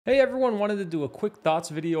Hey everyone, wanted to do a quick thoughts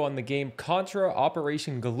video on the game Contra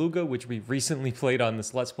Operation Galuga, which we recently played on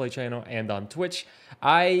this Let's Play channel and on Twitch.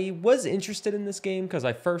 I was interested in this game because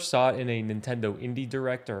I first saw it in a Nintendo Indie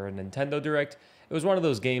Direct or a Nintendo Direct. It was one of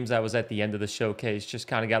those games that was at the end of the showcase, just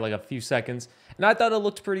kind of got like a few seconds, and I thought it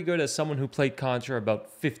looked pretty good as someone who played Contra about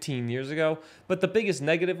 15 years ago. But the biggest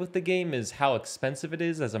negative with the game is how expensive it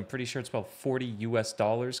is, as I'm pretty sure it's about 40 US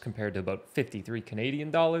dollars compared to about 53 Canadian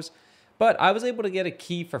dollars. But I was able to get a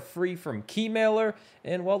key for free from Keymailer,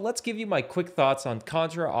 and well, let's give you my quick thoughts on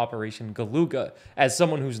Contra Operation Galuga, as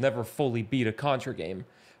someone who's never fully beat a Contra game.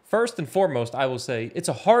 First and foremost, I will say it's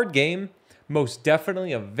a hard game, most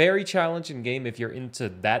definitely a very challenging game if you're into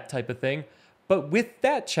that type of thing. But with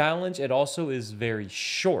that challenge, it also is very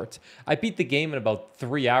short. I beat the game in about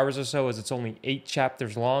 3 hours or so, as it's only 8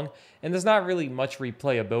 chapters long, and there's not really much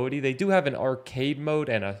replayability. They do have an arcade mode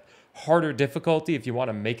and a harder difficulty if you want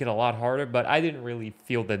to make it a lot harder, but I didn't really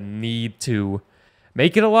feel the need to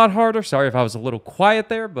make it a lot harder. Sorry if I was a little quiet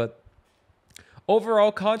there, but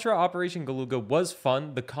overall, Contra Operation Galuga was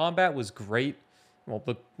fun. The combat was great. Well,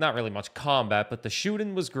 not really much combat, but the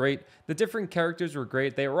shooting was great. The different characters were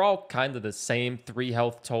great. They were all kind of the same, 3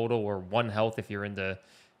 health total or 1 health if you're into,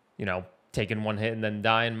 taking 1 hit and then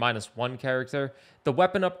dying, -1 character. The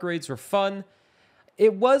weapon upgrades were fun.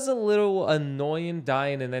 It was a little annoying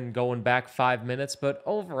dying and then going back 5 minutes, but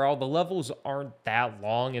overall, the levels aren't that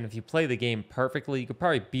long, and if you play the game perfectly, you could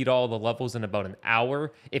probably beat all the levels in about an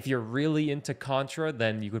hour. If you're really into Contra,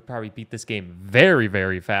 then you could probably beat this game very,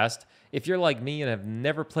 very fast. If you're like me and have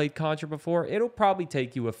never played Contra before, it'll probably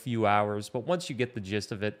take you a few hours, but once you get the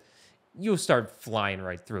gist of it, you'll start flying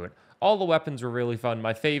right through it. All the weapons were really fun.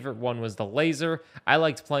 My favorite one was the laser. I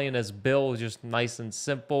liked playing as Bill, just nice and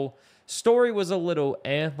simple. Story was a little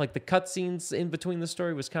like the cutscenes in between the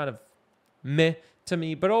story was kind of meh to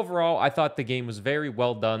me, but overall, I thought the game was very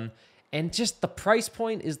well done, and just the price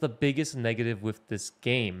point is the biggest negative with this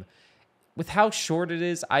game. With how short it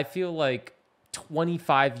is, I feel like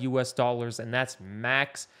 25 US dollars, and that's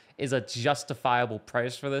max, is a justifiable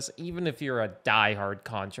price for this, even if you're a die-hard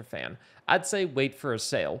Contra fan. I'd say wait for a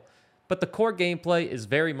sale. But the core gameplay is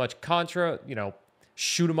very much Contra,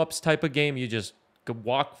 shoot 'em ups type of game. You just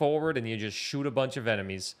walk forward and you just shoot a bunch of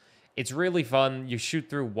enemies. It's really fun. You shoot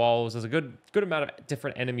through walls. There's a good amount of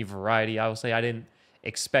different enemy variety. I will say I didn't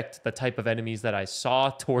expect the type of enemies that I saw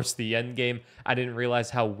towards the end game. I didn't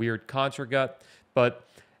realize how weird Contra got. But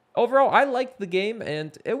overall, I liked the game,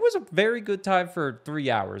 and it was a very good time for 3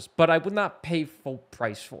 hours, but I would not pay full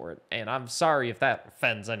price for it. And I'm sorry if that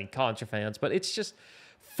offends any Contra fans, but it's just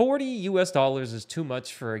 40 US dollars is too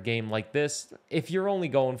much for a game like this if you're only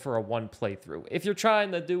going for a 1 playthrough. If you're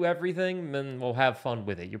trying to do everything, then we'll have fun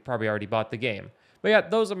with it. You probably already bought the game. But yeah,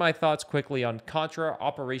 those are my thoughts quickly on Contra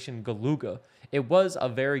Operation Galuga. It was a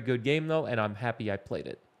very good game, though, and I'm happy I played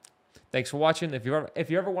it. Thanks for watching. If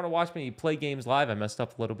you ever want to watch me play games live, I messed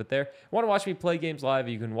up a little bit there. Want to watch me play games live,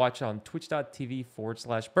 you can watch on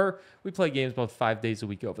twitch.tv/Burr. We play games about 5 days a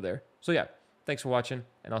week over there. So yeah, thanks for watching,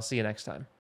 and I'll see you next time.